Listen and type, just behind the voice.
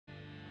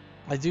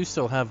I do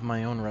still have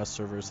my own rest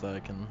servers that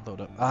I can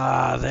load up.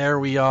 Ah, there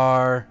we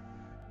are.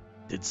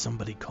 Did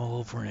somebody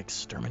call for an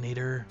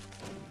exterminator?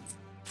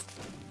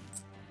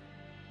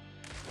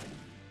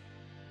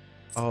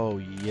 Oh,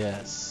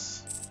 yes.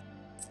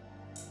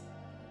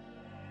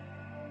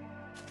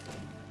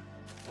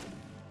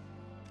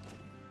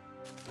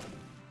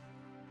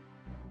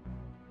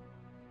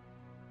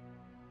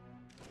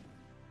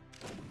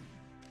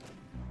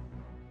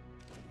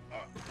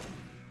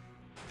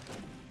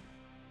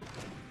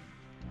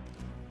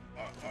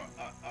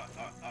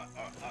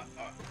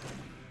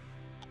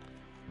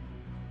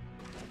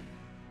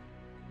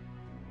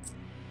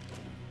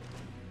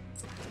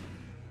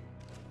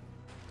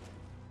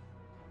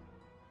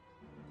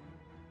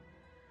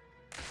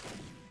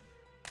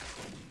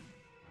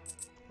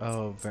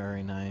 Oh,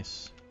 very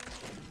nice.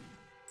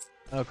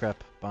 Oh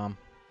crap, bomb.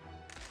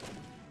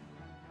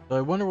 So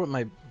I wonder what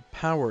my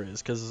power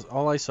is, because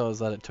all I saw is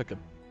that it took a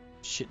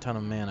shit ton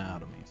of mana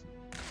out of me.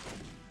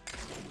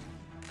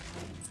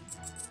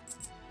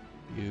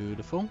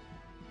 Beautiful.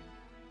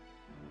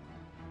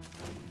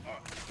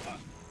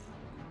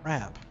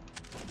 Crap.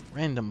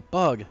 Random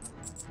bug.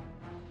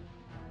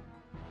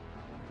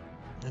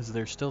 Is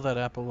there still that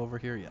apple over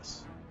here?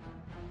 Yes.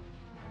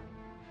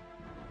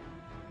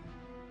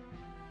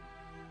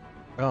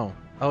 Oh.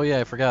 Oh yeah,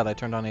 I forgot. I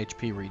turned on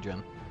HP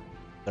regen.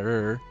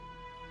 There.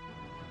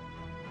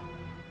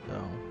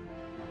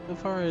 So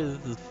far as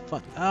the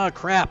fun. Ah,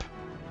 crap!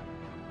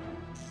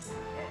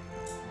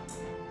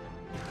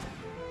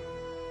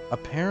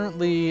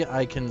 Apparently,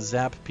 I can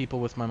zap people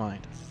with my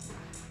mind.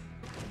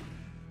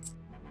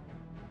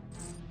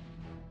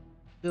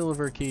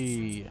 Silver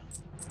key.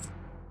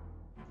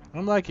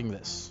 I'm liking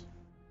this.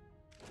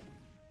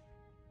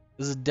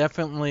 This is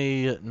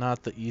definitely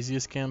not the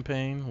easiest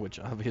campaign, which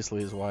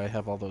obviously is why I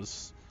have all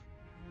those,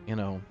 you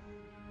know,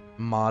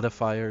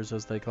 modifiers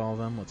as they call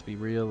them. Let's be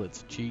real,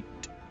 it's cheat.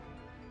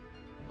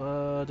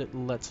 But it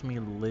lets me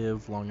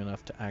live long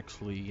enough to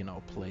actually, you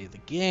know, play the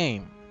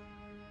game.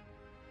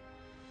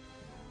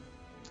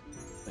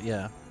 But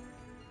yeah.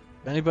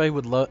 If anybody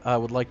would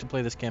like to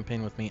play this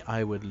campaign with me,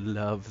 I would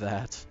love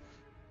that.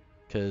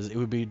 Because it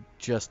would be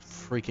just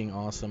freaking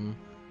awesome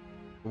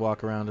to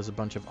walk around as a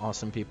bunch of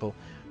awesome people.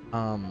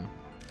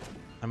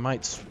 I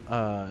might,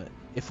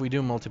 if we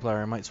do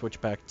multiplayer, I might switch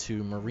back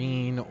to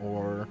Marine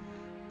or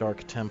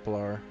Dark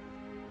Templar.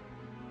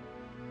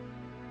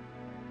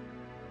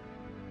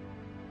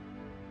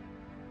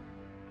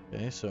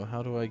 Okay, so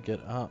how do I get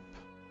up?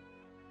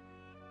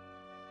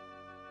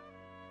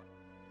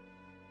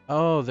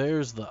 Oh,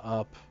 there's the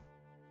up.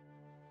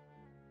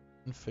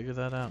 Can figure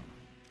that out.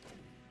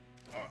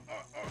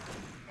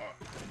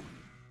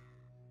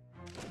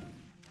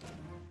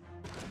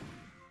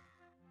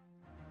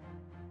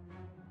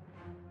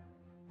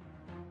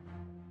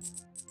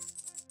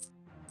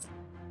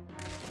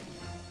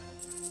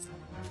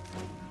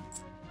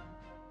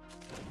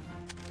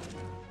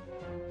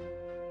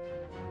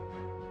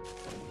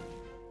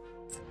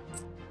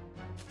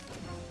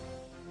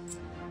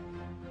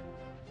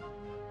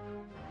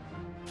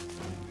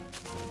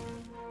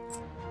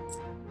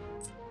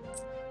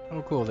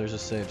 Oh cool, there's a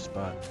save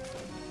spot.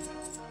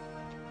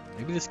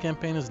 Maybe this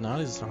campaign is not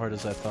as hard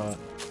as I thought.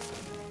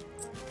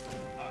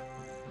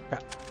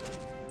 Crap.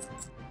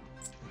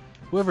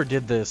 Whoever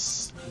did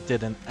this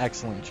did an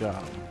excellent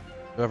job.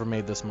 Whoever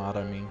made this mod,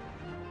 I mean.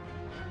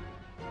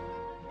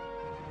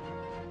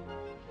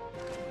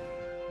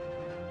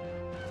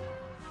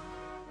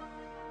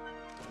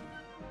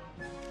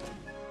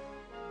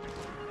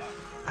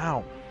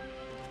 Ow.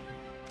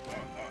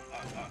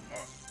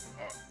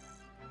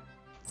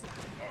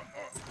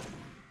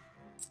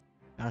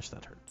 Gosh,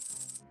 that hurt.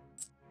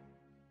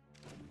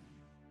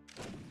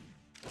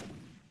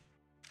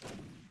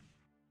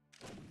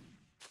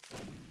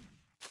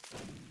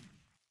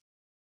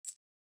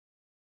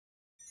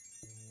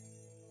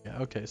 Yeah,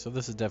 okay, so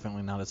this is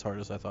definitely not as hard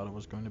as I thought it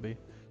was going to be.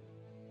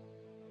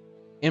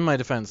 In my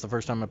defense, the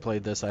first time I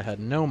played this, I had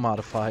no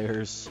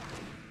modifiers,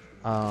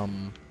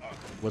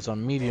 was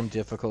on medium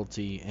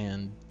difficulty,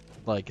 and,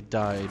 like,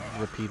 died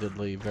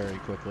repeatedly very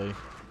quickly.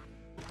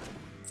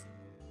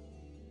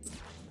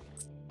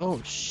 Oh,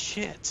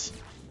 shit!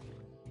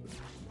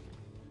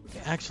 They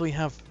actually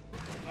have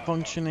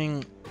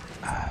functioning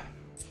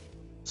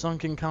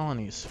sunken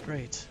colonies.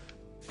 Great.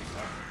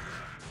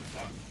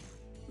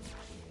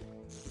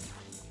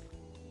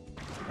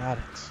 Got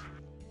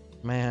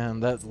it. Man,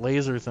 that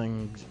laser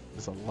thing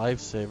is a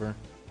lifesaver.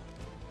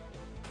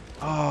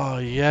 Oh,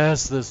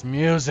 yes, this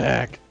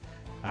music!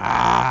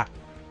 Ah!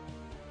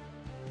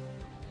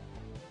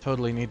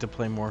 Totally need to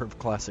play more of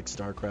classic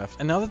StarCraft.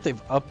 And now that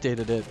they've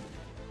updated it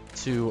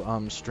to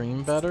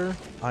stream better,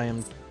 I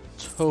am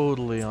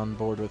totally on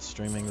board with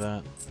streaming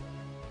that.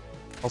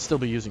 I'll still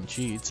be using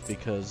cheats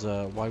because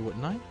why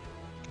wouldn't I?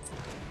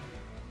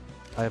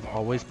 I have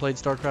always played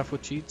StarCraft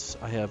with cheats.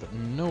 I have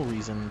no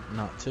reason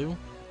not to.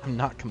 I'm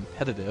not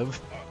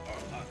competitive.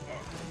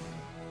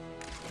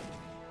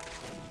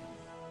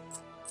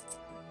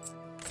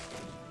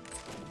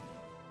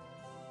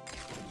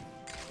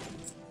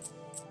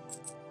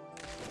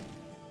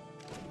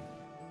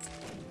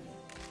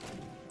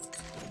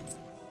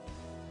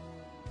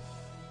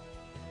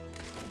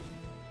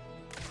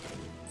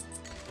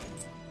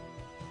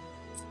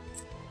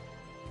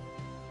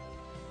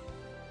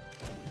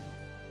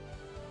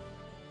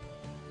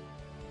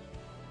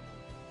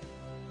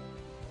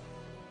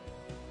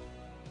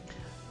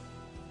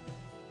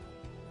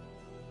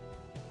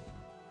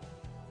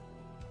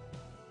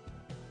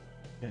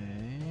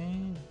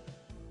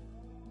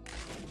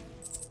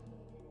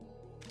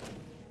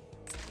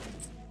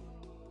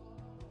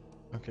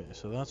 Okay,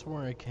 so that's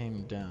where I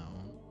came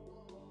down,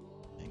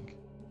 I think.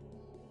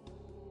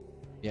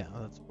 Yeah,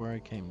 that's where I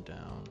came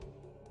down.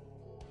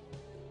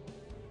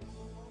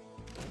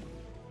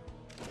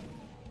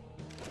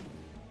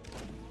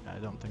 I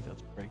don't think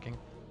that's breaking.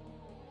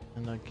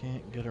 And I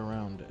can't get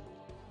around it.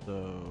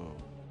 So...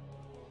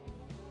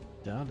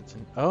 doubt it's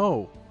in...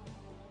 Oh!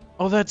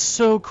 Oh, that's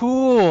so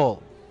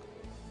cool!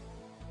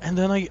 And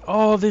then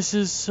oh, this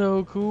is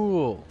so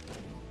cool!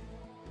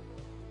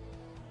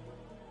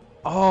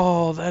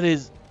 Oh, that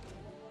is...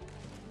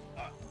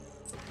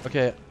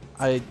 Okay,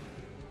 I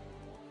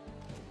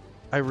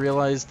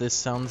realize this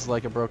sounds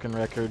like a broken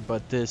record,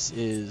 but this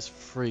is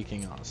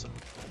freaking awesome.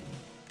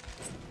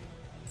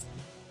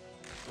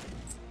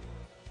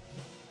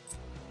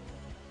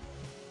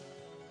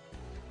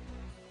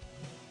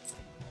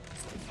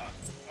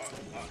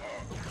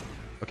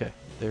 Okay,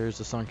 there's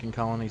a sunken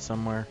colony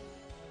somewhere.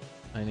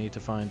 I need to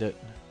find it.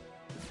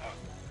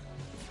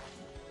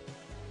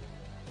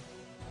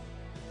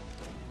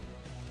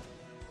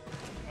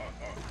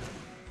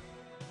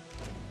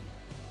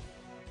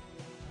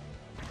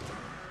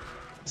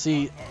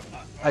 See,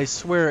 I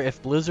swear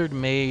if Blizzard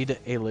made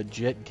a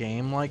legit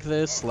game like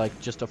this, like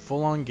just a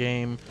full-on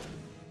game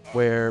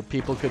where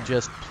people could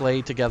just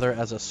play together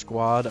as a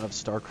squad of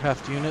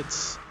StarCraft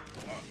units,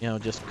 you know,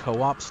 just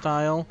co-op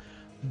style,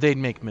 they'd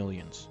make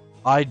millions.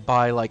 I'd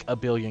buy like 1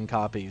 billion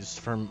copies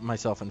for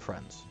myself and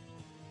friends.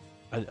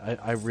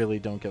 I really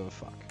don't give a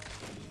fuck.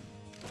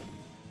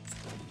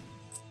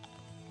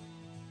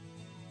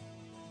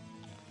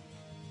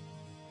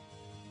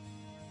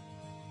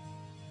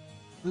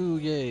 Ooh,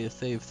 yay, a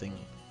save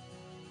thingy.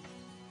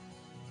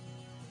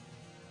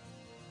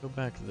 Go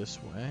back this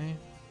way.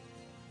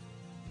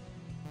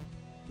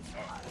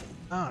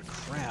 Ah,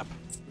 crap.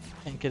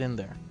 Can't get in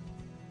there.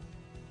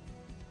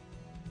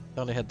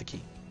 Thought I had the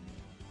key.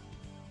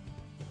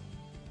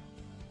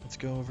 Let's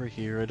go over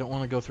here. I don't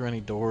want to go through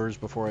any doors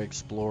before I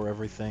explore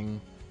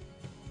everything.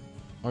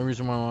 The only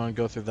reason why I want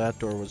to go through that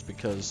door was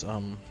because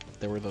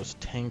there were those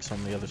tanks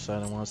on the other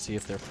side. I want to see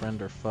if they're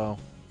friend or foe.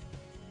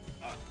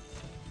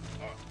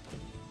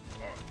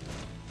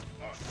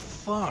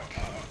 Fuck!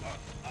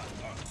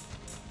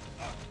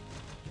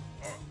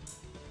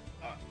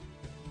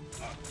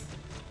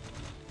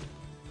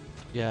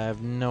 Yeah, I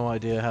have no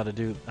idea how to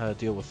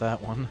deal with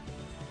that one.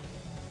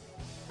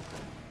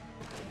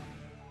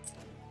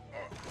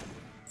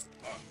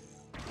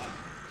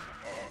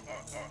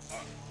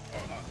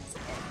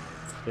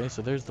 Okay,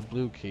 so there's the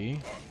blue key.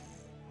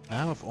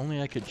 Now, if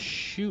only I could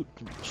shoot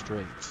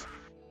straight.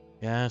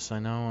 Yes, I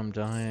know, I'm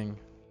dying.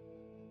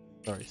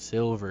 Sorry,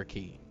 silver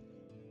key.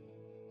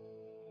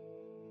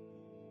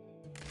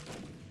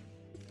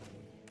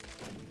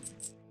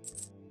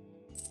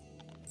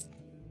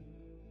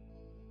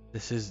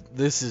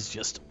 This is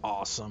just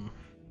awesome.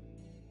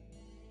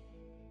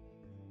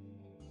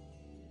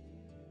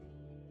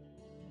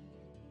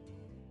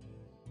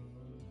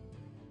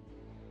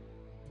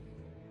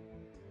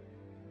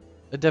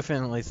 I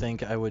definitely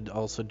think I would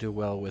also do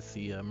well with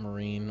the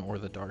Marine or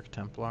the Dark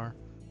Templar.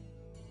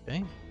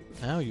 Okay,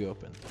 now you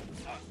open.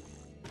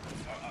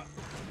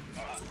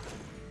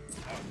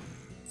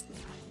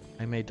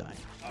 I may die.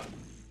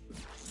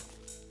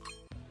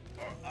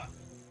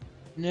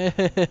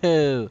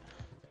 No!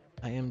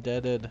 I am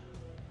deaded.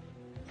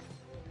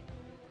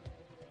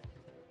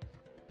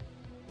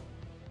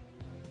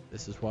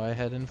 This is why I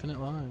had infinite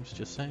lives,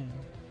 just saying.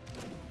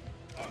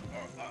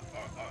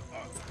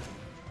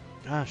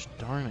 Gosh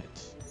darn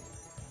it.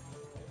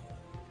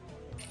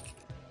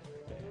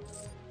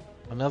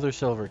 Another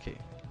silver key.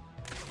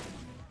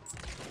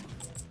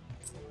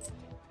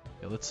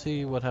 Okay, let's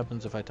see what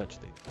happens if I touch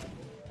these.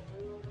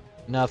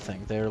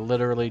 Nothing. They're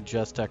literally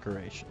just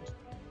decorations.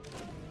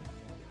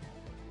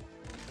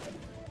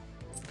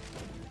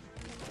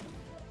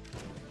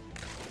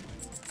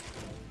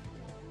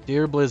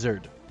 Dear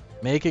Blizzard,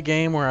 make a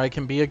game where I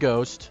can be a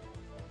ghost,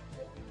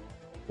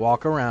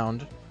 walk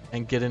around,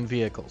 and get in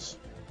vehicles.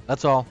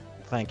 That's all.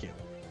 Thank you.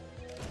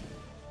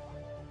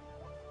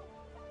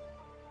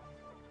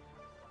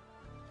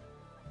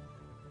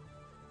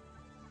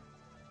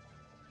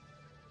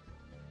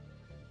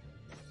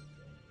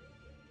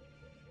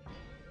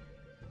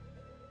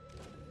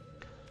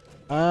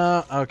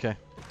 Okay.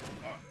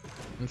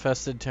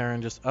 Infested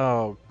Terran just...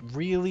 Oh,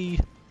 really?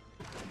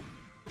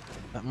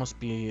 That must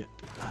be a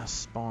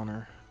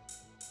spawner.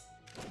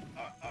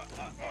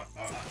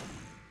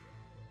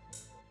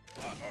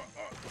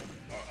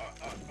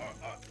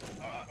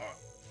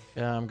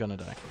 Yeah, I'm gonna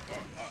die.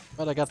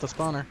 But I got the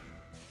spawner.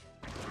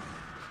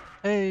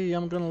 Hey,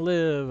 I'm gonna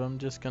live. I'm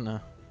just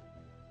gonna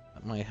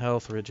let my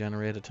health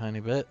regenerate a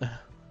tiny bit.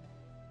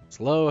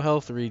 Slow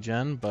health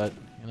regen, but,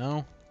 you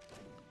know,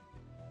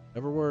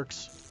 whatever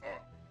works.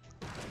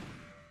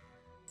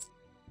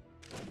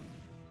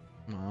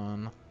 Come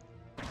on.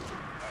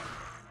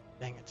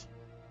 Dang it.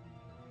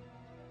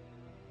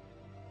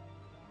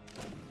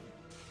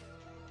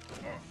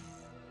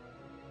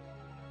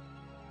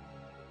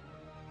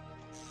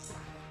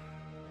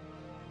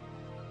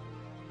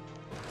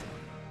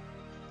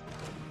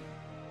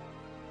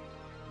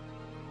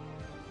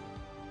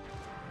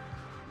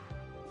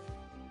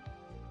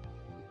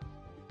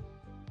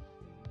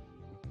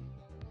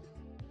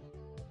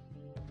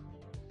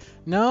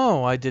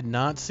 No, I did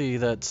not see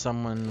that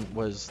someone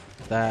was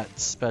that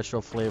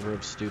special flavor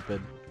of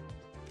stupid.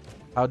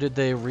 How did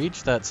they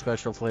reach that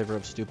special flavor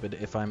of stupid,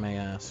 if I may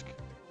ask?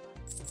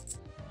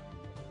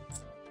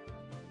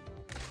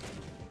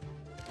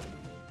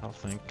 Oh,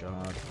 thank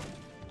God.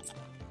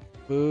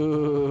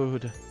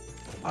 Food.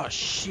 Oh,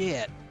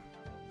 shit.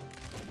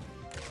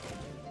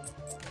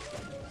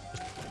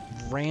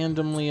 Just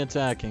randomly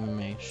attacking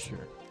me,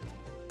 sure.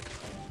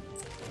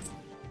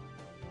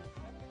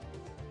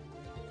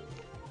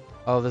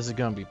 Oh, this is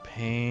gonna be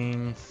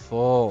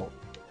painful.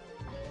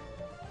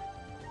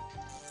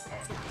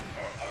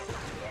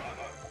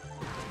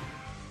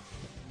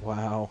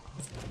 Wow.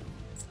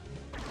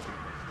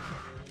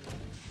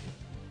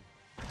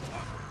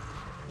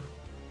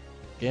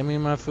 Give me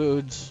my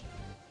foods.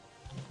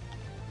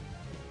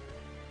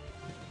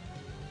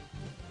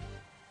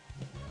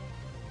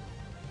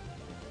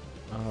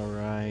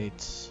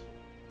 Alright.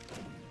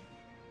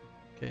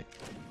 Okay.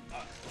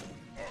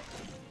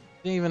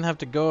 Didn't even have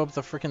to go up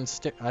the frickin'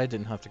 stair. I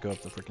didn't have to go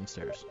up the frickin'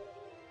 stairs.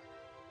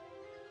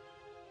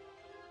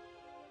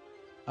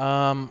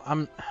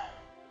 I'm...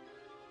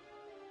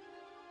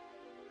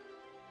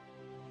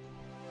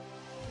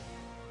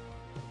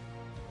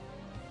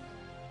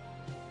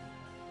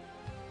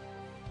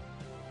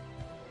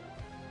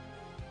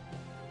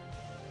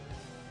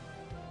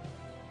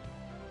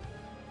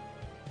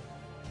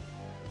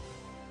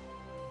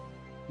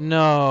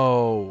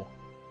 No.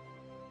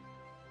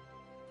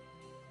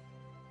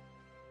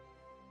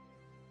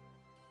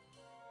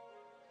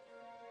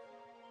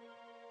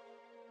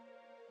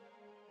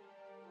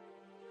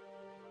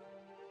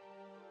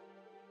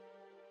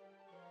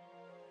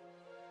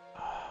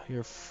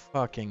 You're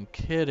fucking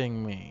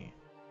kidding me.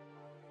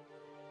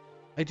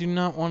 I do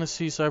not want to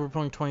see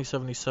Cyberpunk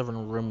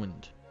 2077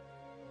 ruined.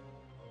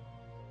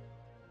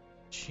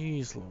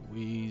 Jeez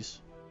Louise.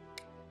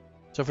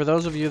 So for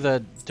those of you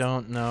that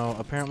don't know,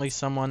 apparently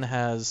someone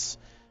has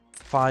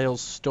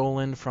files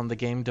stolen from the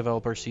game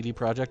developer CD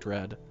Projekt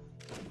Red.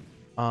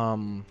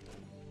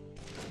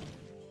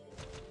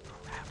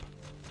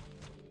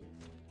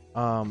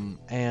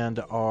 And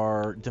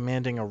are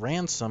demanding a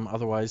ransom,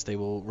 otherwise they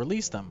will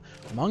release them.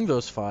 Among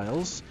those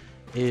files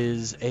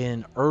is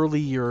an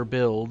earlier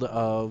build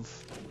of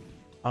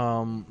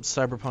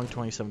Cyberpunk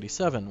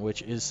 2077,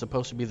 which is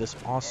supposed to be this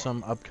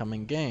awesome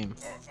upcoming game.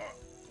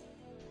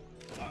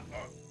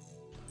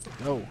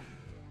 Go.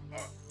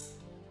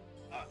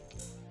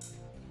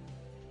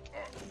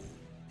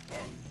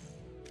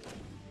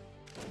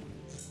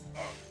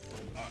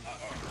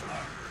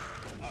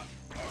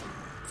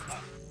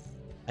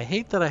 I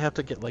hate that I have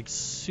to get like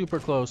super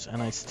close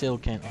and I still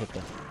can't hit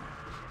them.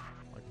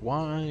 Like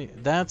why?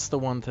 That's the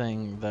one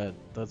thing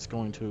that's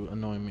going to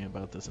annoy me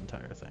about this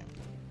entire thing.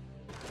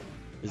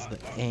 Is the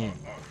aim.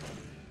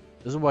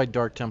 This is why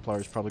Dark Templar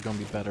is probably going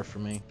to be better for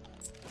me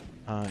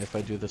if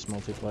I do this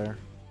multiplayer.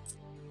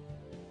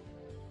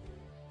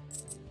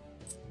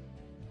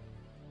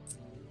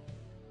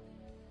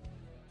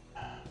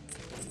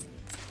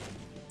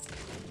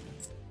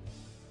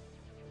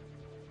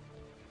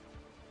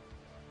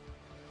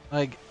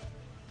 Like,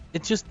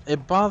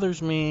 it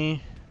bothers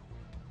me.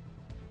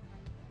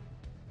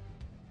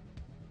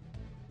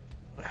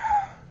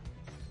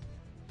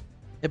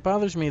 It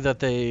bothers me that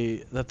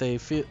they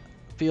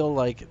feel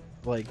like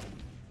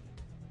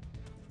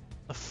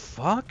the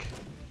fuck?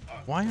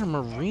 Why are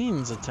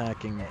Marines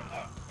attacking me?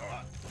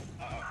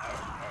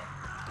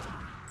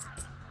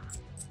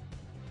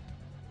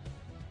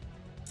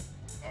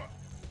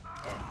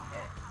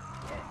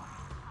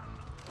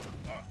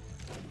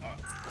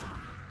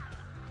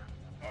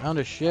 Found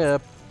a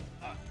ship.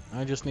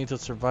 I just need to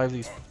survive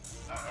these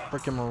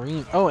frickin'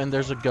 Marines. Oh, and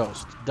there's a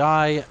ghost.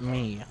 Die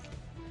me.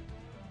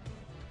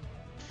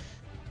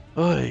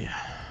 Oy.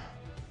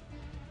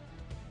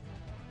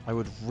 I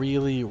would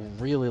really,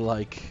 really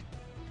like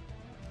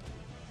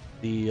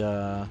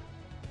the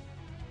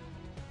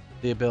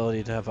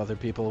ability to have other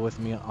people with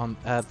me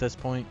at this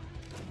point.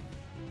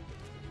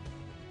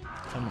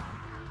 Come on.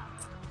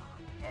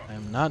 I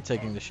am not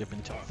taking the ship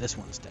until this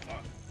one's dead.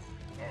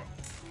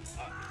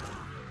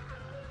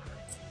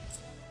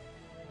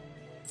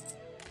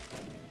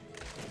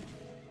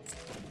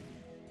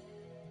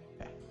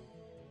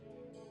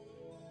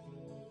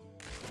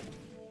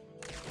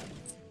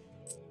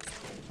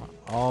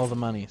 All the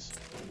monies.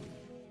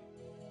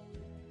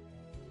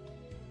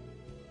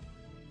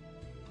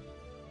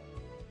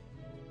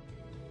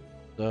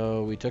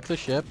 So we took the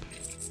ship.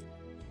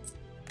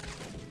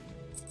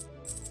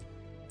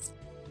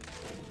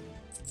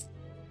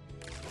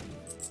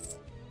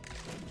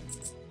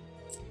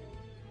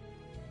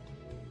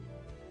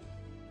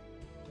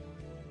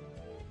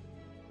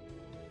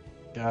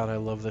 God, I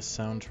love this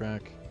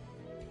soundtrack.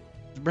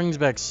 It brings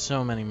back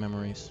so many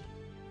memories.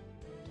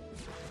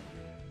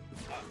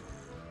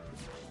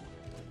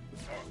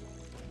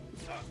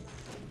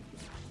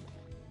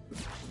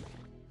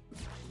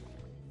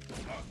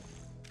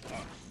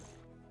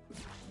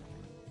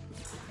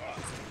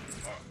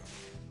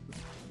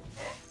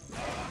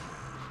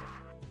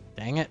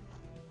 Dang it.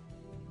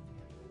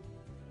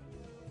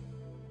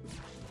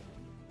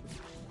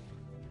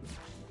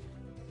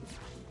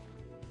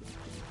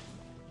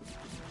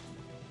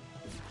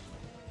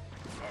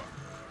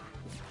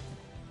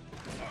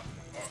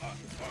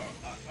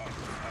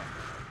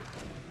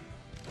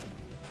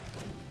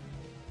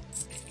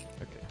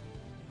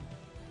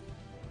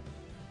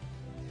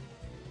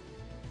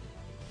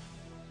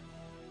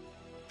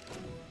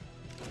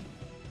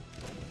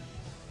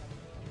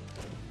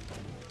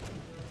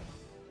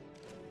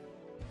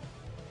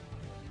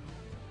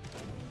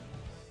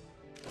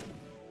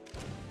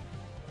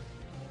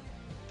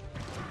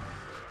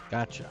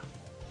 Gotcha.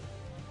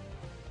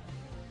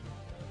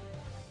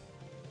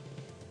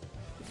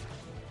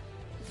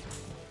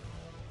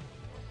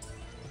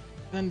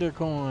 Vendor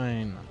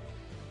coin.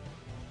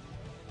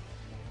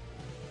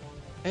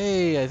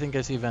 Hey, I think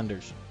I see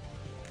vendors.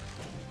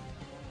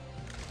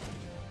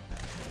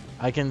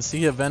 I can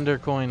see a vendor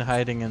coin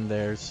hiding in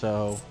there,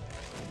 so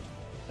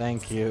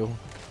thank you.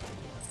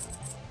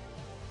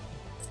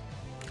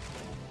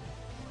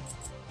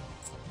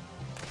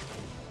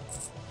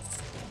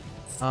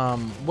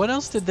 What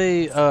else did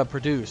they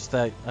produce,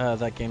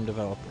 that game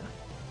developer?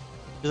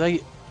 Because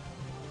the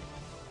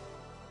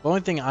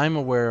only thing I'm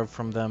aware of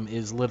from them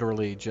is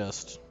literally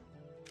just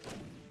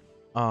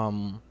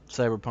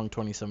Cyberpunk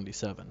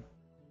 2077.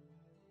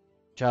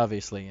 Which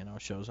obviously, you know,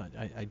 shows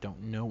I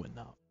don't know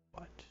enough,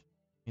 but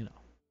you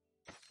know.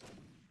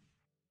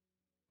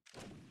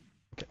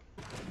 Okay,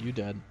 you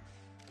dead.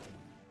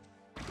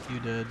 You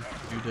dead.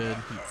 You dead.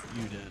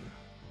 You dead.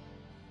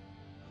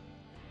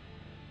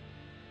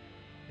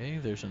 Okay,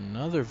 there's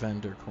another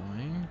vendor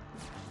coin.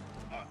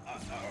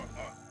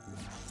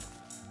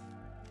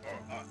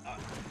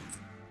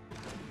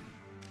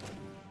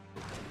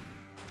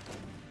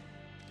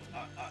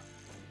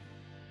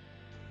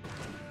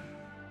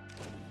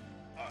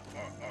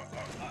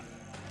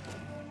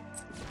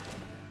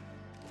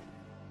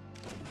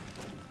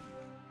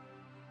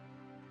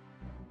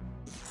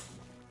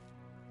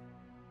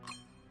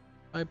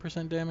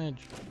 5% damage.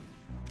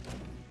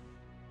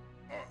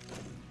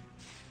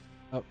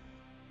 Oh,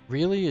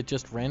 really? It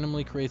just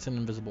randomly creates an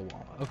invisible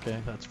wall. Okay,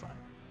 that's fine.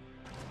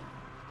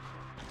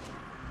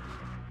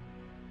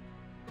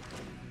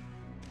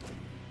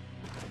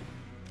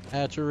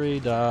 Hatchery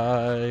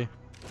die.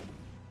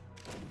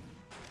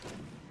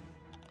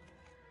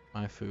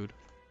 My food.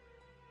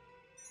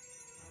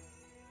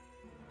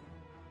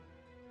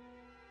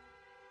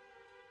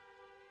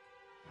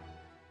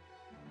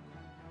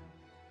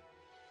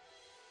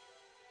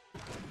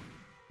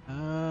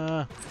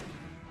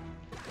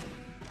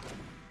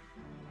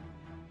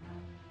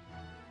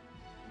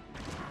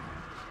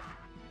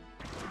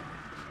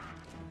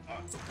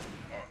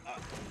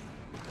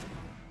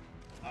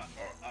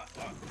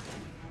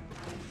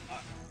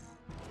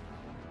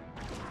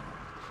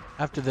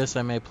 After this,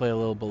 I may play a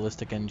little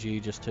Ballistic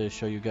NG just to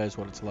show you guys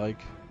what it's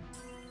like.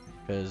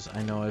 Because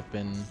I know I've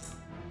been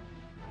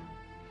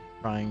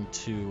trying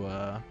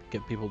to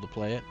get people to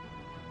play it.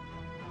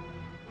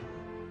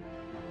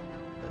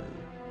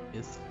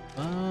 It's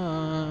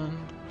fun.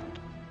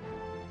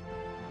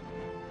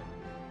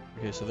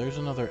 Okay, so there's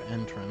another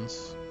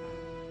entrance.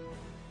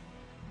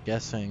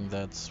 Guessing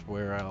that's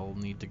where I'll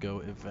need to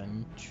go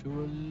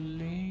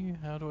eventually.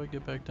 How do I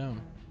get back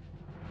down?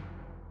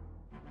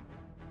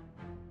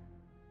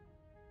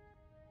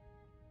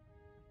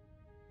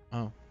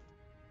 Oh.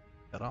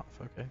 Got off.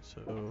 Okay,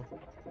 so...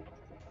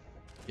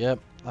 Yep,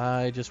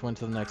 I just went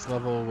to the next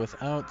level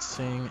without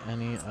seeing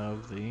any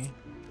of the...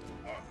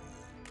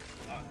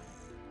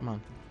 Come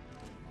on.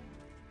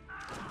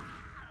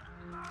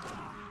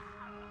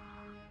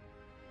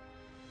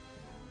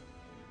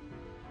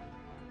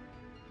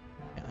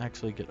 Can't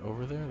actually get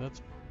over there?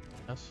 That's...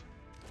 Yes.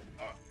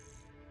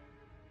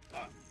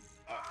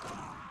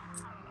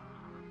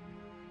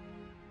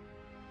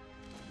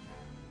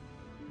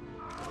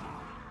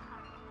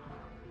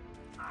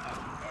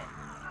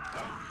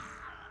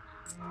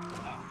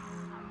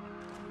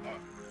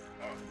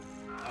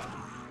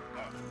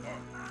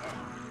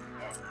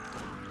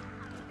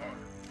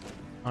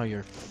 Oh,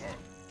 you're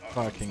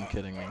fucking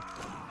kidding me.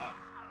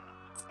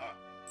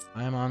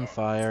 I'm on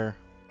fire.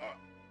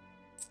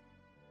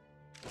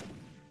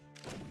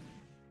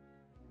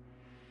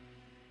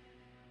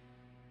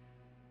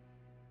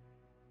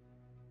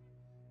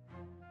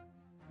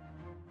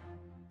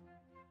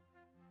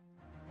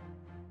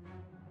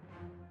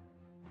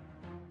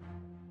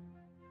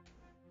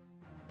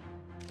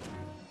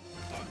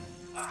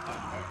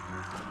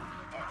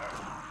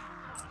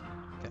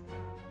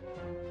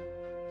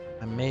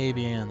 I may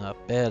be in a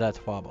bit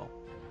of trouble.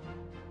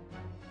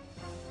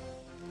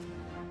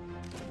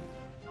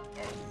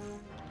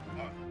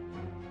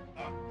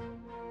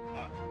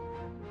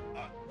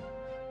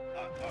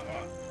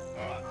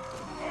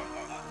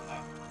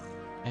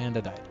 And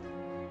I died.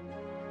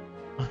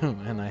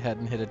 And I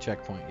hadn't hit a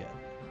checkpoint yet.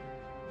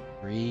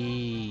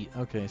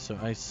 Okay, so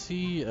I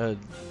see a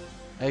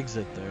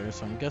exit there,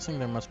 so I'm guessing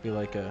there must be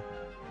like a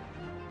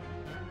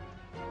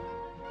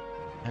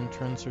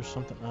entrance or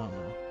something. I don't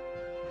know.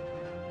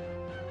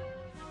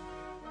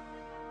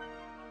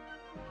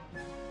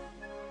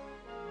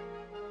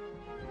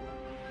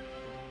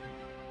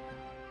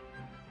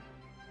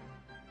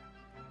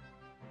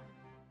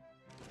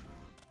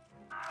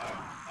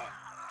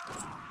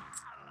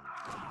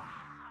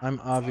 I'm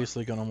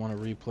obviously going to want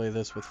to replay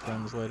this with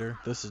friends later.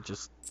 This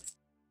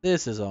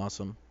is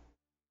awesome.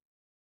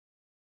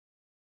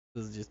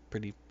 This is just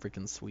pretty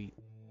freaking sweet.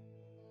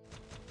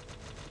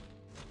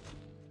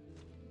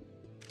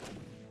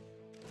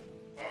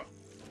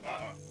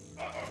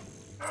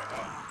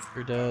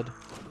 You're dead.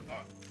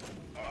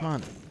 Come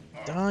on.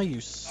 Die, you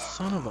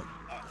son of a...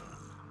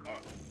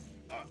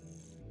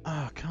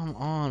 come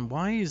on.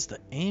 Why is the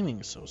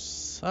aiming so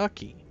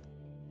sucky?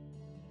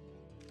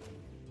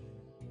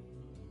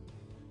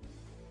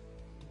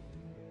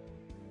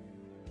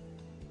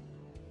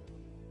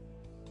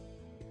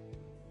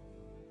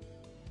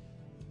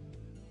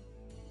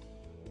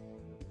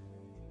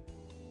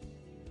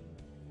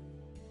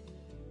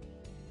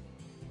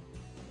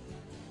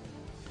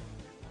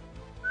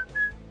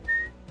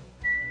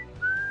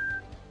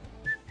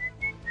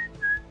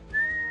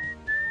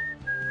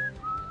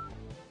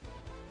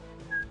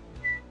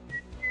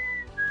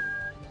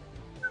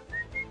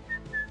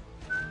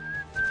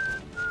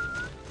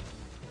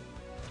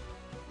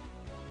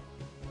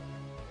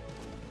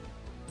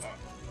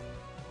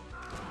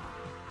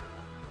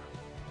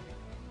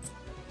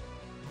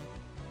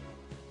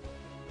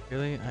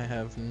 Really? I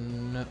have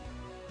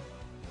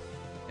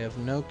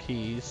no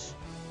keys.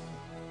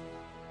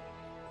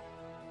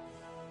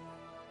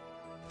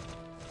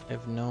 I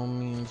have no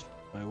means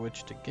by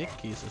which to get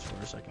keys as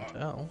far as I can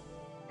tell.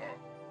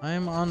 I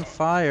am on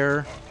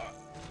fire.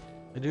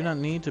 I do not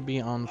need to be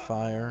on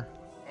fire.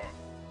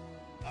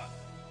 I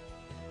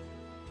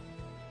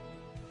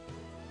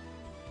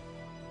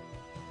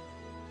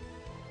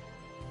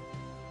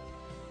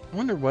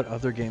wonder what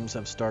other games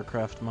have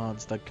StarCraft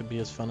mods that could be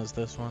as fun as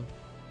this one.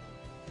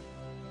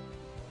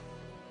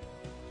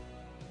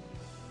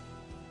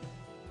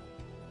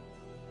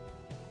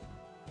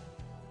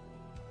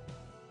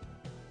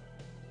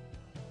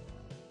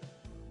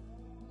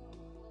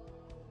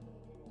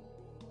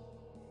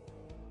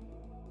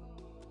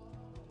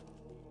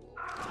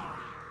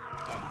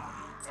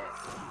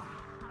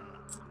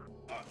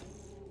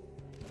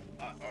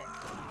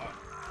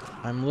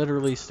 I'm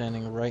literally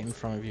standing right in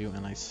front of you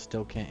and I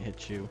still can't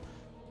hit you.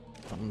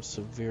 I'm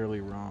severely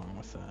wrong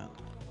with that.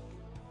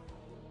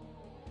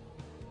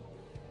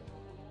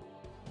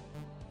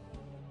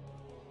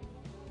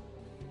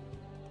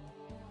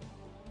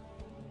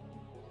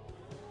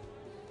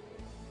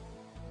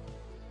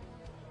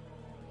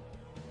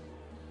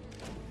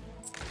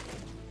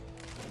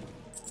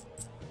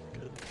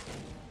 Good.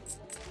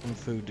 Some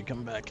food to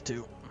come back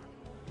to.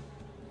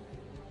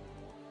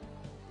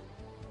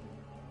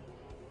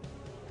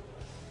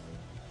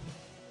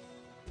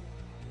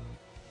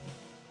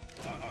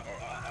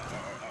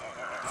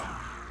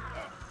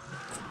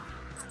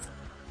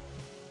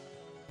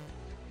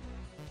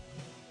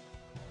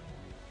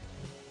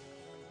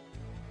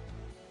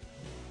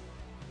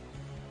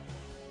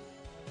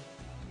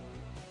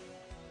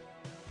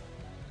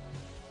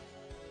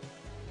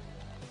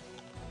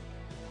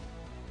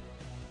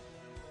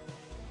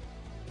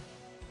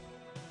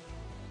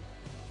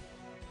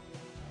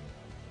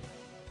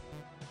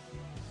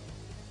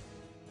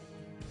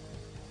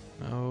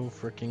 No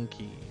frickin'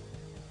 key.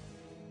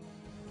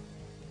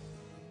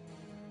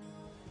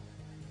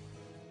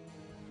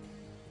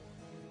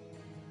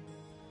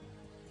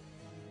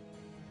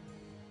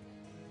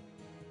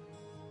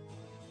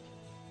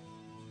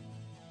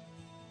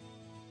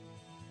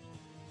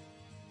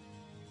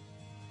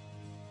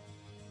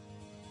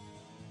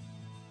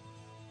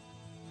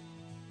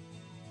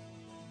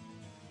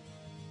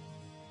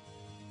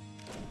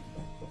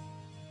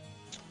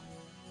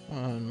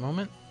 One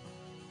moment.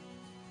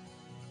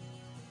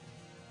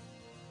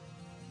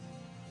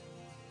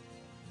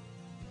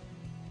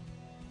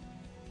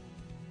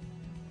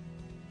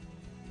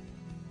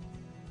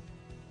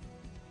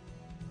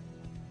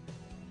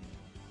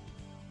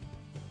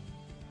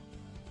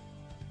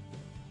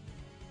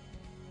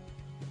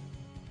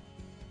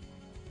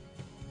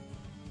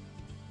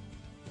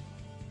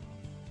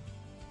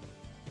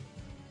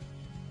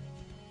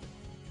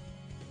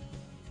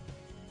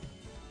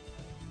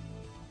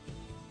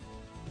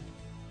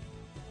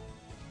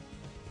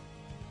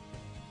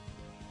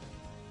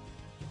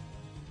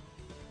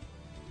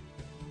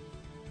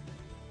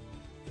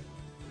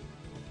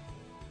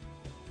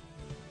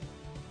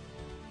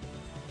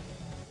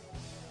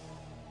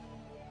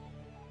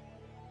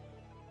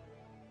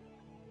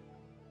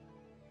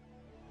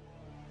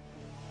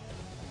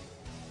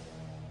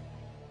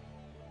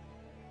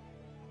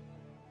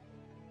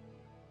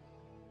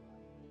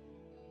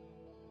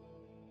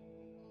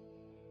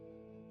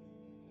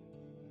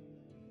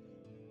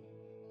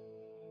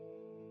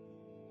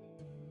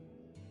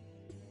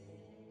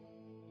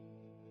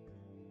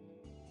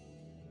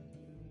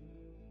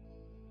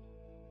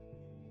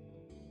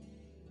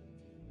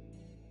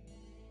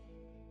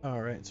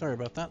 Alright, sorry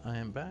about that. I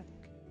am back.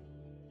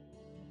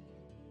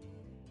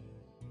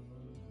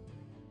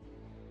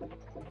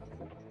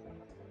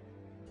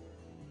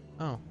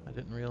 Oh, I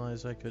didn't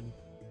realize I could...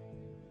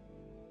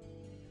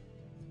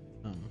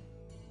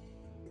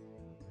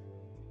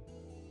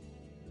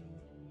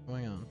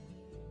 Going on.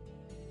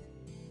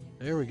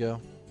 There we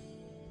go.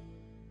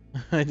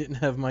 I didn't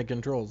have my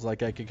controls.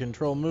 Like, I could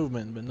control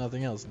movement, but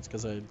nothing else. It's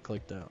because I had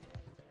clicked out.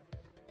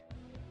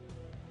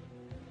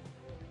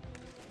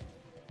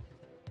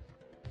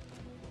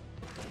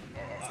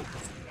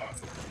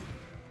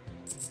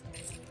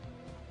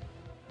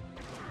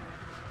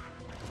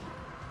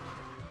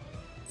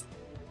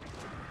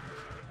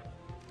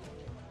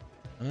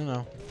 I don't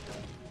know.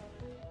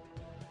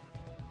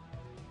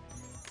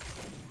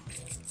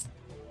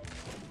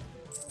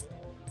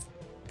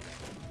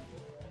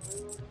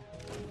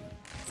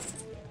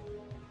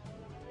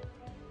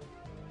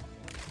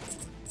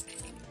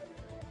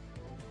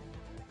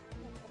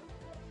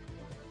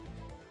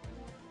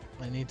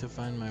 I need to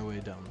find my way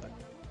down there.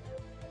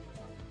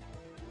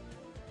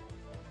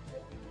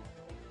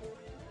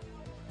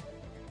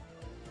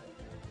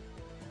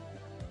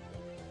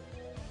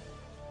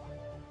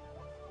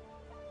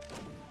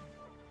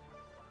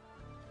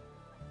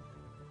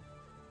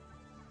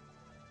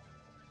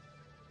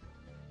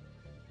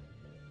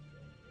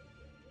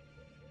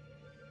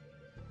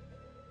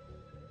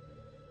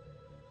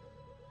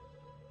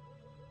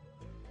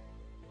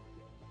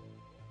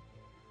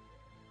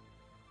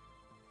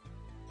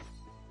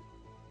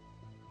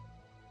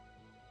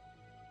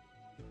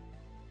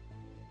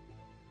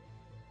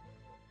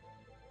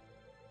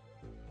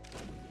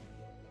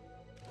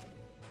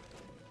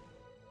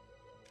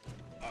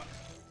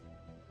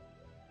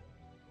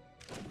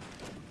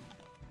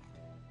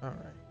 Alright.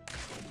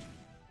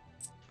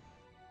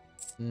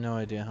 No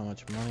idea how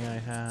much money I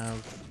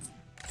have.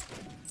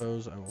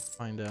 Suppose I will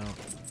find out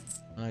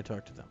when I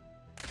talk to them.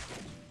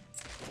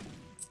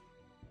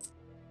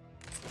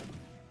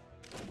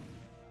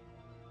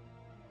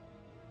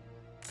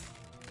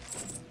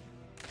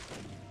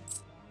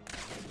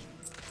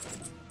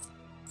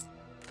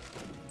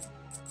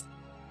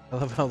 I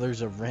love how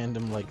there's a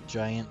random, like,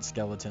 giant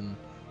skeleton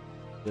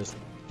just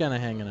kind of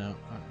hanging out.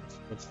 Alright, so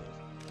what's this?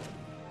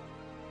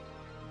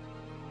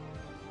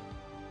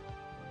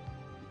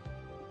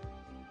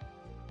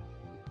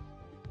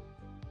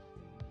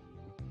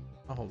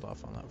 I'll hold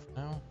off on that for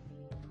now.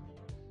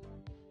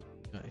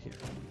 Here.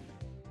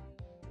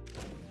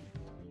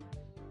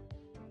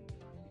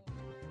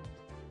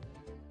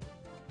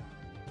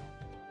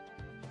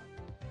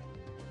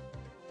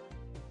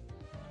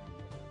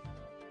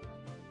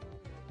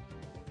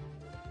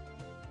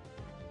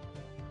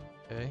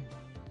 Okay.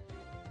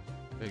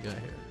 What do we got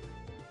here?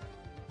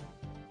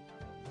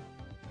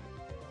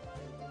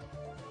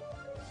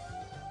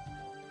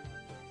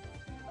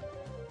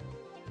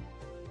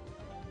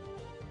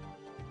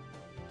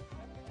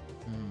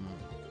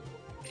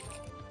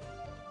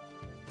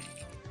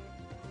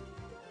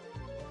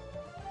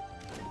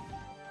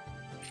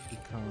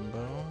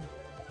 Combo.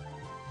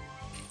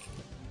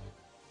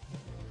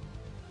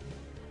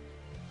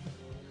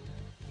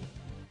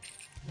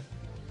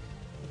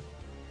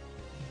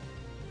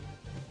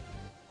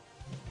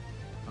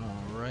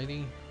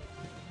 Alrighty.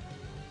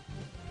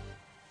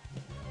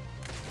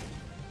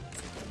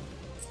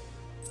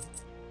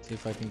 See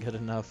if I can get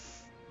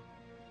enough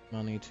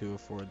money to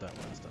afford that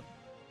last up.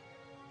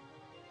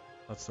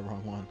 That's the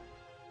wrong one.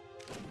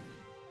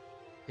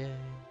 Yay.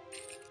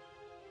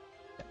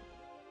 Yeah.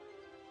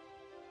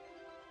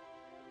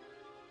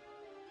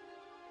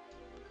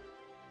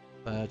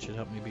 That should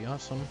help me be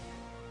awesome.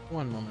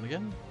 One moment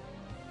again.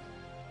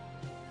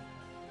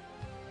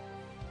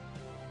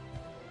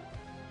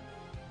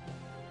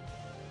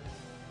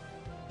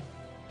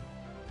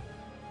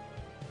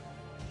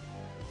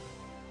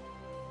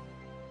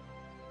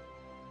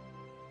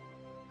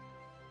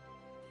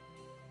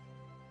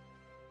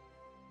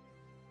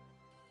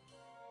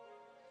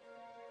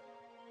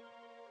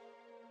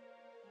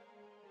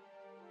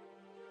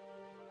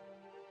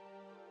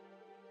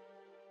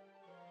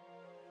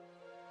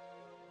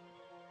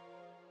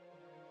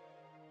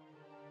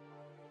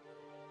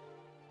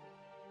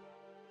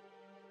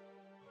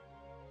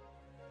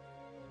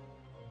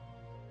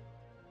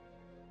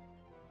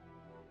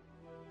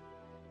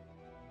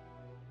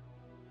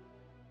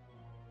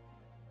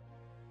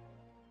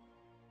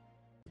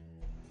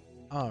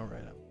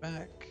 Alright, I'm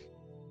back.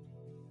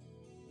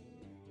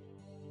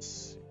 Let's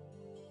see.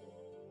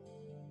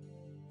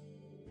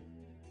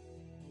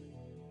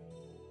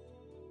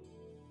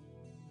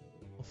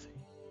 Healthy.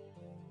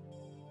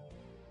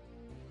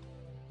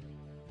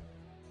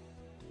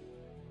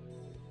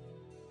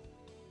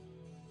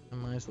 I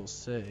might as well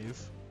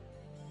save.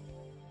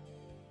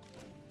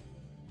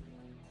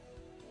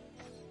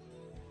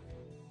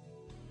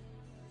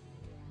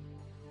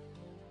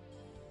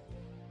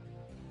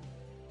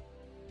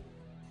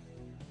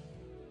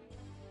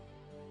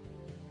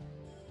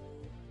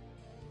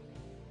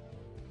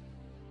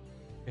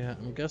 Yeah,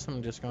 I guess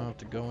I'm just gonna have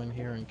to go in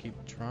here and keep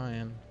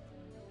trying.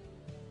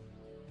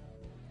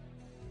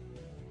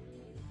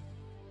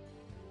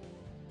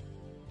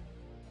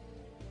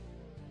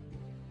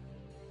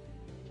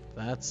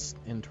 That's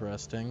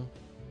interesting.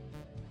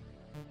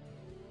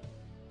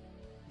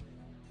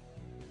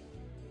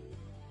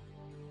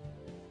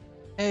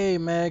 Hey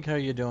Meg, how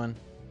you doing?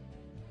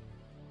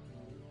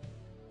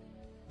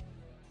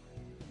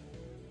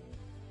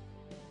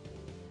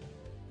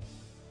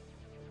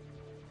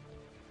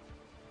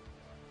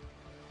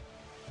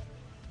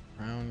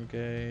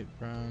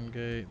 Brown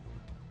gate,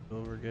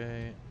 silver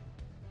gate.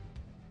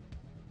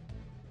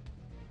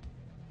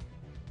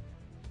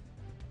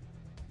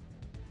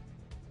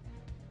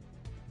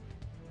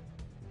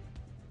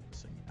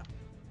 So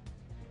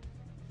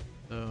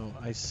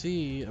I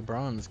see a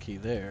bronze key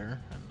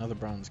there, another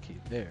bronze key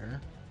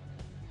there,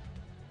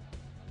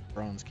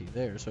 bronze key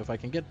there. So if I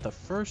can get the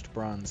first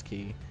bronze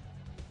key,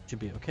 it should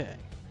be okay.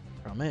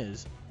 Problem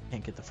is, I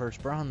can't get the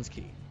first bronze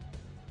key.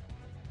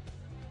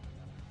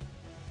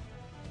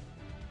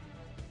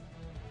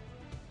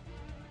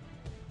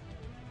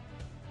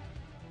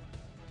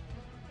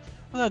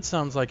 Well, that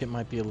sounds like it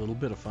might be a little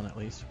bit of fun at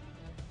least.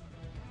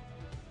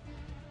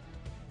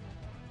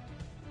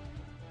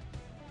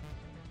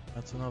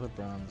 That's another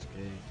bronze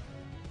gate.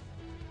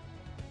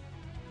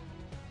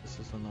 This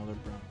is another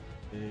bronze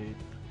gate.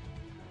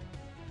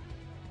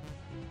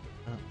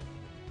 Oh,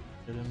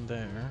 get in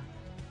there.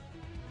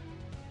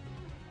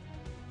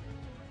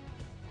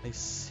 I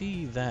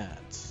see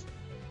that.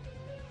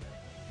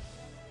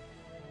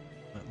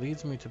 That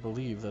leads me to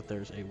believe that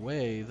there's a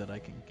way that I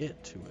can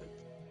get to it.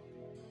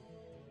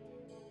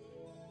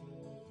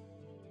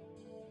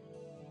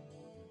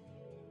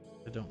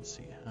 I don't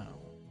see how.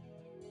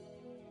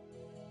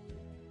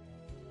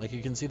 Like,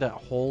 you can see that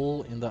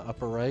hole in the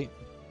upper right?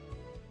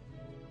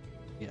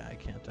 Yeah, I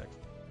can't actually.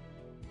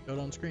 Go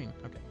on screen.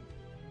 Okay.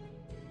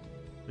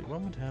 Wait,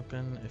 what would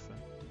happen if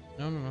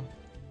I... No.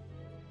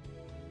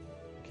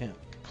 I can't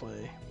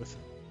play with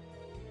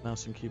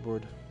mouse and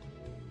keyboard.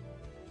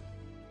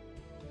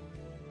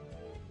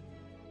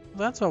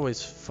 That's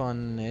always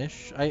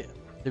fun-ish. To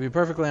be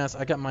perfectly honest,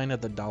 I got mine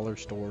at the dollar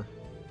store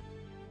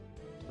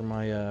for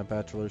my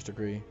bachelor's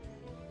degree.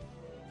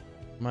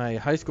 My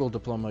high school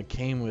diploma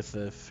came with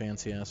a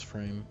fancy-ass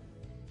frame.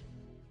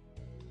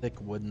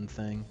 Thick wooden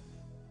thing.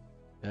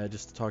 Yeah, I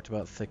just talked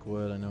about thick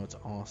wood. I know it's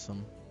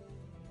awesome.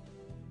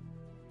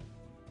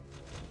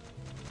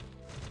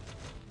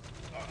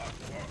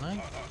 Can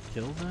I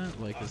kill that?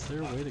 Like, is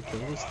there a way to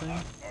kill this thing?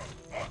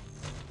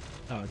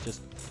 Oh, it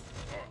just...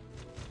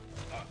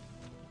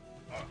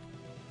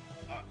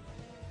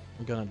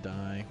 I'm gonna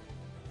die.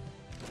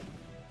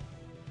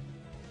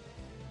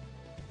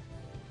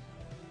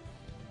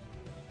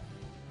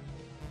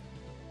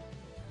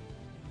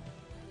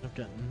 I've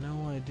got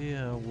no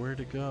idea where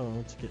to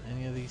go to get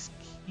any of these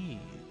keys.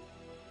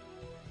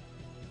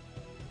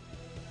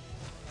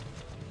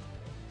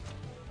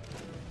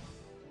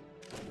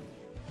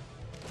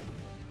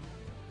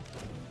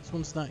 This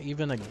one's not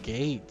even a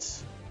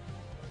gate.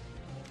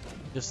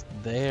 Just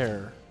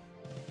there.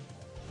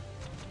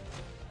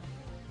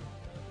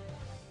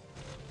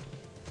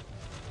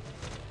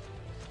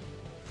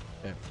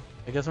 Okay.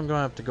 I guess I'm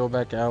gonna have to go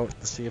back out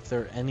to see if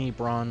there are any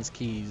bronze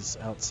keys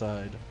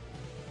outside.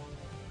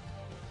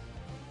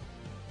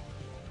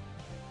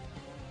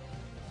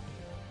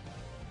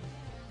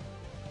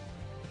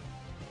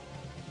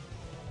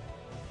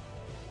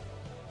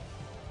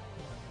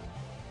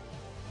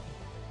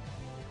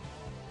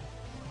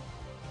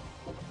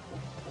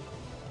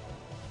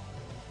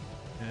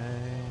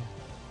 Okay.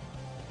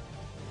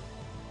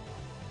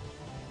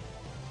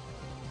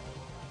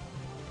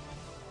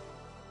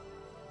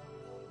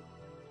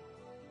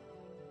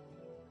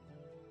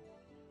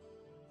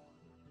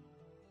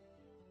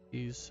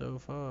 Keys so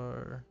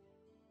far.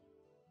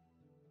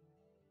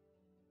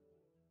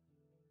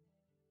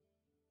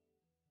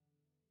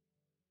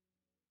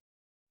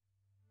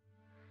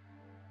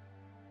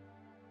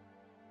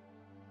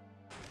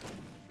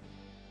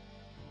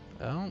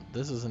 Oh,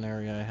 this is an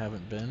area I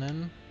haven't been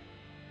in.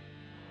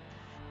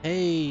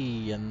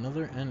 Hey,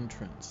 another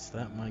entrance.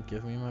 That might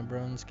give me my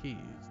bronze keys.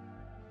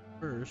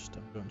 First,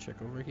 I'm going to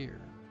check over here.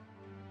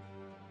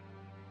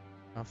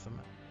 Off the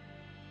map.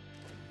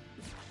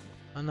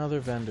 Another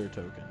vendor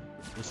token.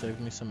 This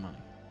saved me some money.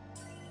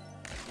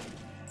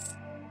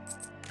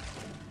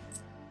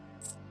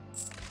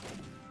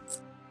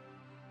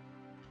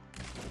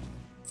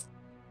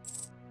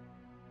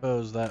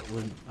 Suppose that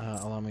would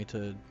allow me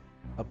to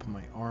up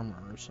my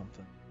armor or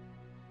something.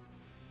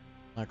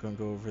 Not gonna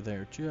go over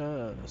there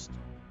just.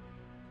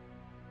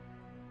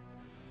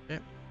 Okay,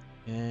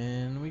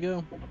 in we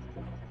go.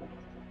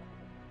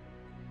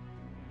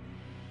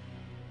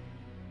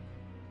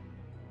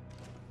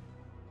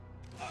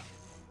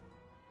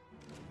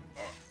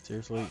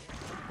 Seriously,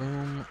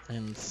 boom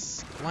and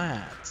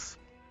splat.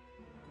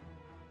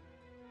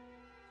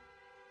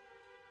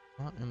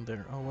 Not in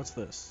there. Oh, what's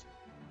this?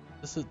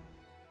 This is.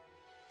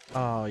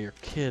 Oh, you're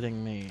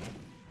kidding me.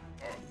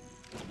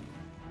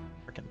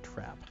 Freaking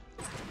trap.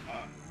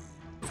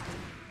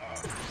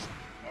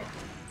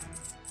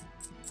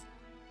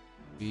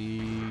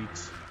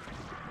 Beat.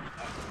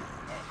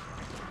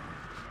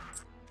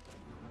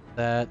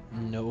 That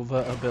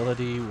Nova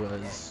ability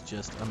was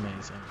just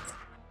amazing.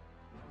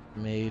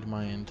 Made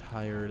my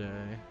entire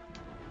day.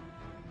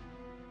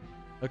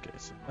 Okay,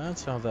 so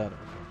that's how that opened.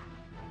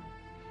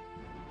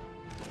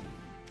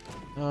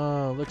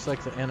 Oh, looks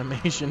like the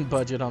animation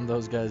budget on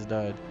those guys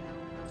died.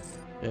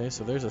 Okay,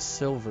 so there's a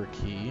silver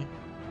key.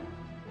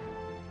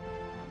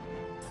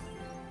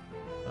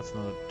 That's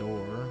not a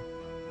door.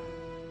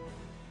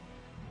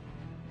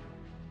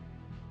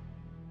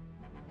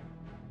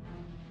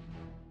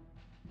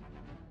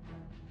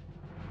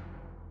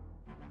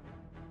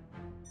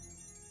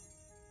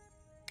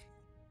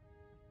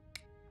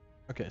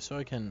 Okay, so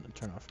I can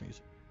turn off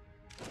music.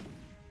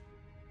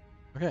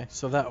 Okay,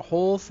 so that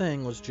whole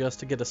thing was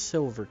just to get a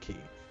silver key.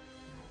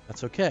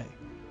 That's okay.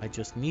 I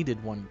just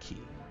needed one key,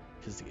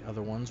 because the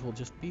other ones will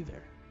just be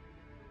there.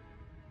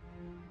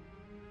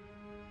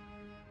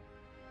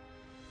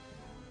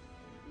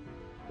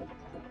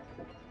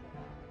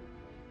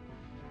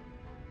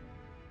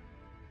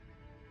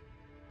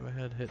 Go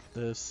ahead, hit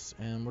this,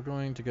 and we're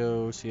going to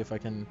go see if I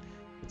can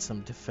get some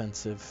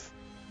defensive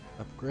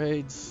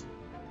upgrades.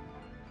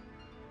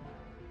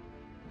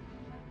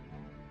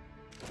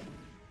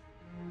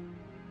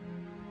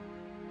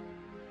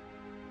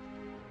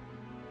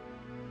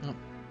 Oh.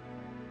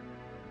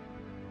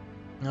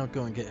 I'll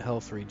go and get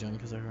health regen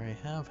because I already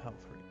have health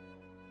regen.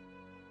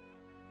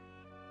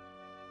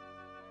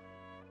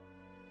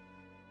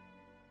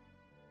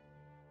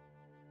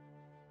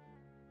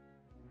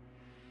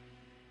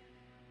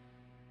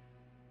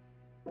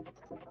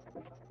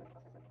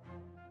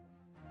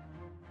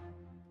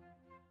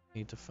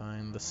 Need to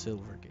find the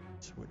silver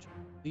gate, which I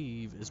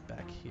believe is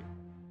back here.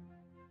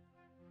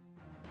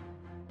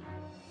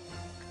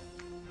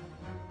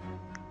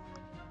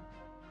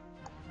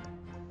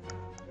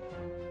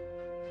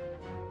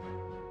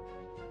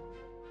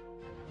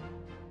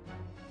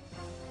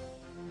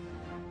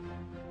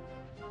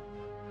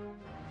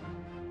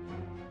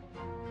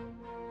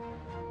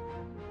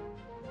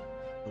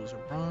 Those are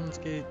bronze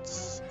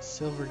gates.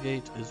 Silver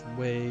gate is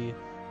way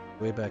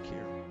back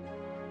here.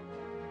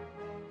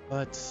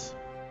 But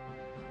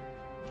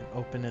I can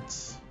open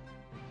it,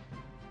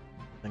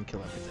 then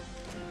kill everything.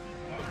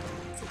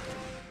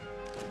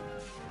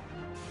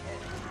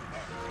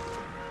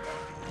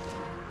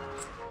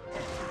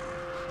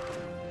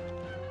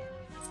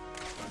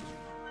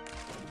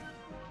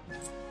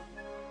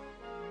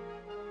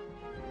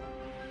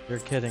 You're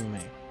kidding me.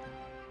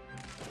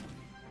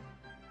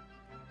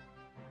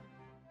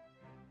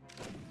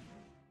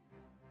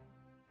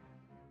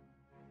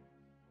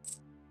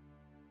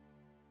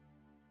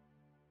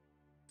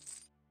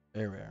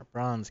 Very rare.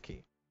 Bronze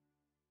key.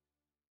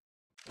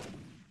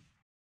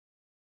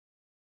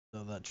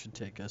 So that should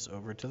take us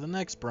over to the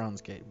next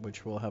bronze gate,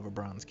 which will have a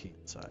bronze key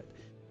inside.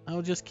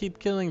 I'll just keep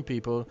killing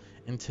people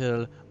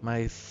until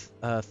my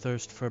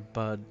thirst for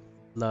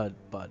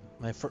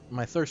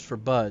my thirst for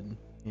Bud,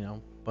 you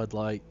know, Bud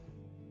Light,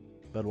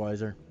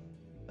 Budweiser,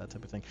 that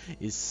type of thing,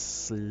 is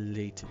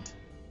slated.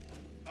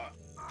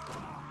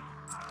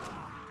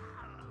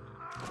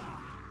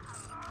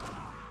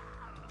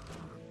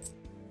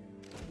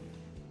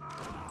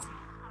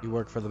 You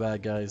work for the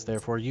bad guys,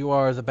 therefore you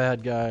are the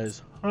bad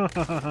guys.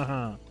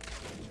 Okay,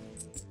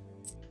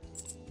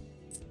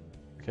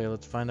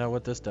 let's find out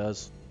what this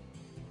does.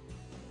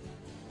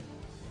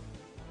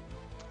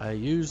 I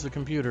used the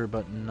computer,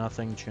 but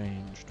nothing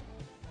changed.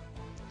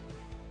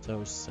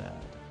 So sad.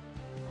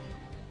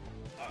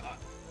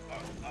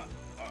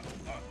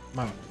 Come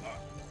on.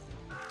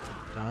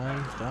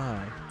 Die,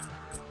 die.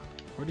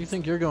 Where do you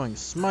think you're going?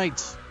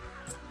 Smite!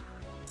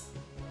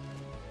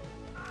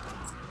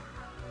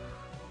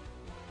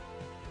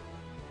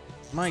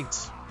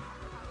 Smite!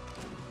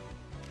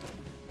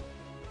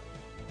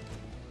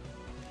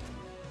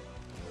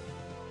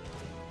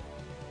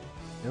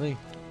 Really?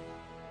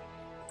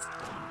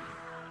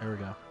 There we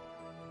go.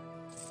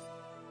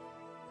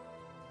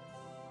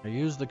 I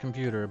used the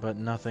computer, but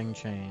nothing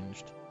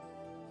changed.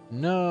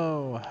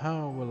 No!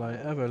 How will I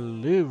ever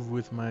live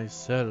with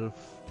myself?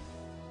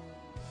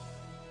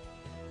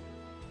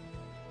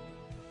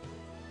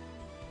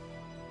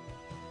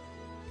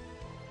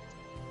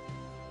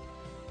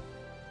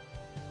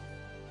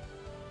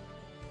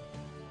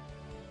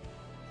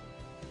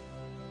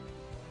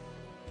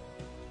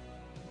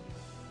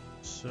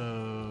 So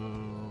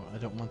I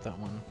don't want that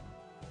one.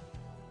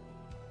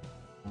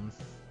 One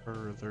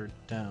further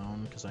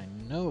down, because I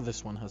know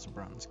this one has a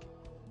bronze key.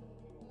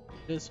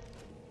 It is.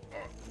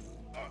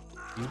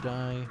 You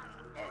die.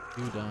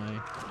 You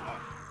die.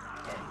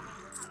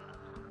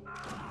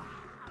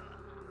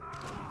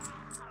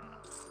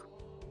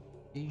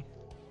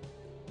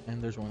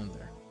 And there's one in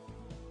there.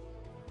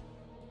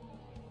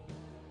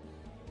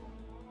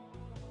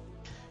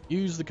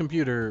 Use the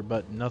computer,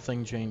 but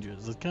nothing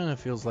changes. It kind of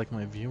feels like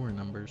my viewer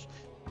numbers.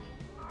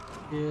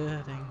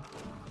 Kidding.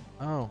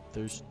 Oh,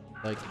 there's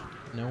like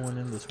no one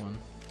in this one.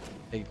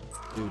 Hey,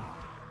 dude.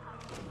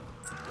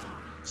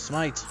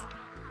 Smite!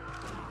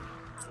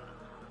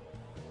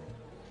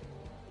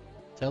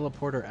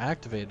 Teleporter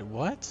activated.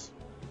 What?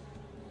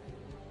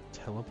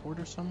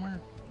 Teleporter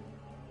somewhere?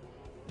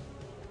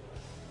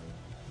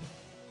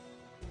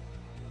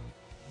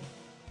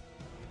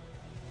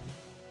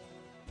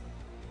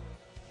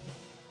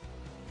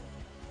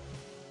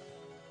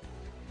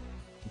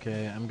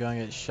 Okay, I'm going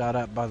to get shot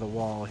at by the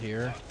wall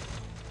here.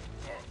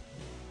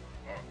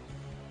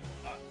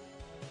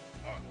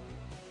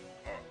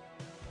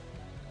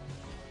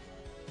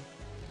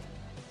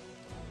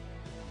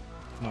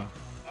 No.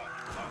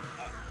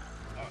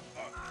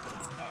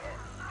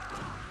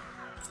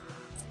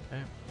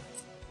 Okay.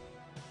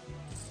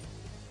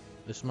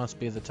 This must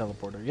be the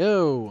teleporter.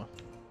 Yo!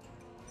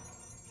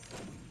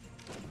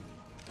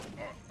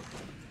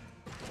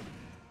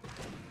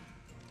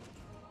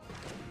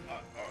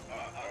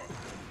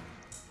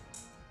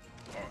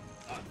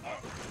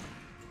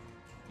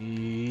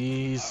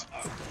 Jeez.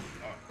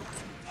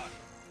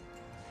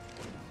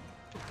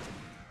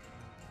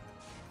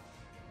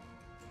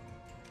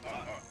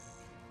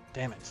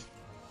 Damn it.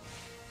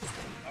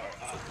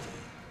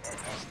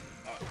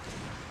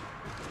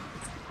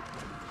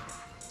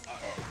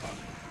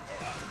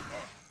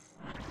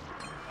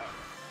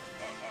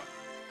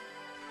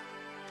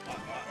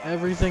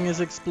 Everything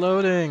is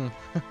exploding.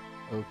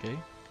 Okay.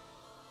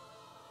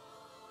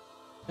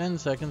 10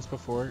 seconds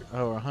before,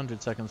 oh,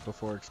 100 seconds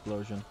before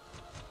explosion.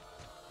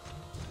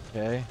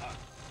 Okay.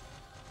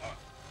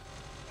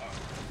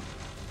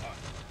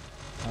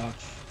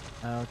 Ouch.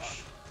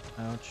 Ouch.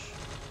 Ouch.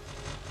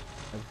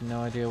 I have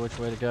no idea which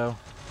way to go.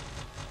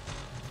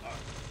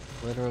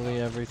 Literally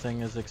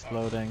everything is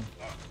exploding.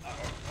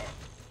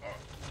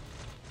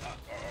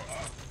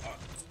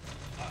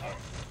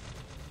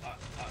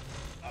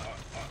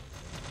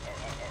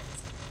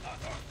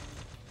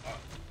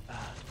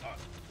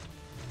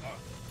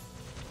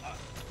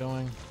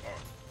 Going.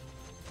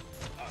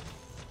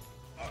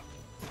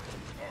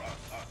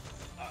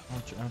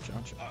 Ouch, ouch,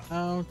 ouch,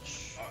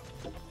 ouch.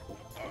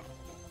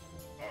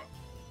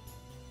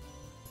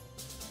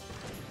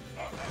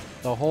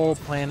 The whole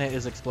planet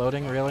is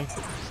exploding, really?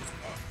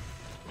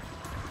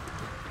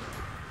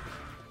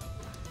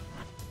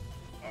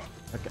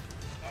 Okay.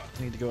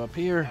 I need to go up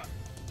here.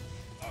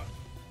 Oh,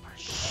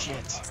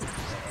 shit.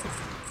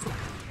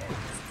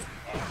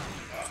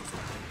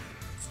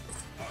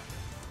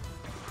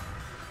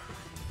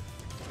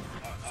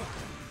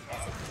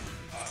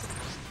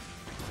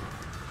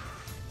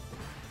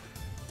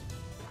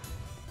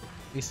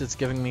 At least it's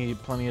giving me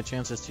plenty of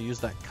chances to use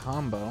that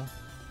combo.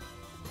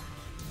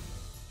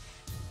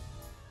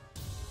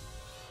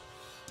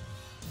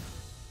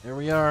 There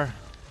we are.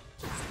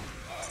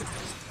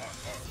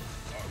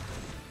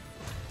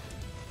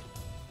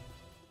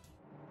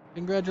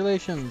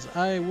 Congratulations,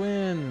 I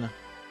win!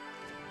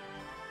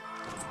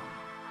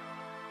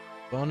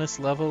 Bonus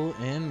level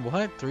in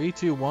what? 3,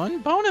 2, 1?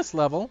 Bonus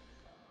level?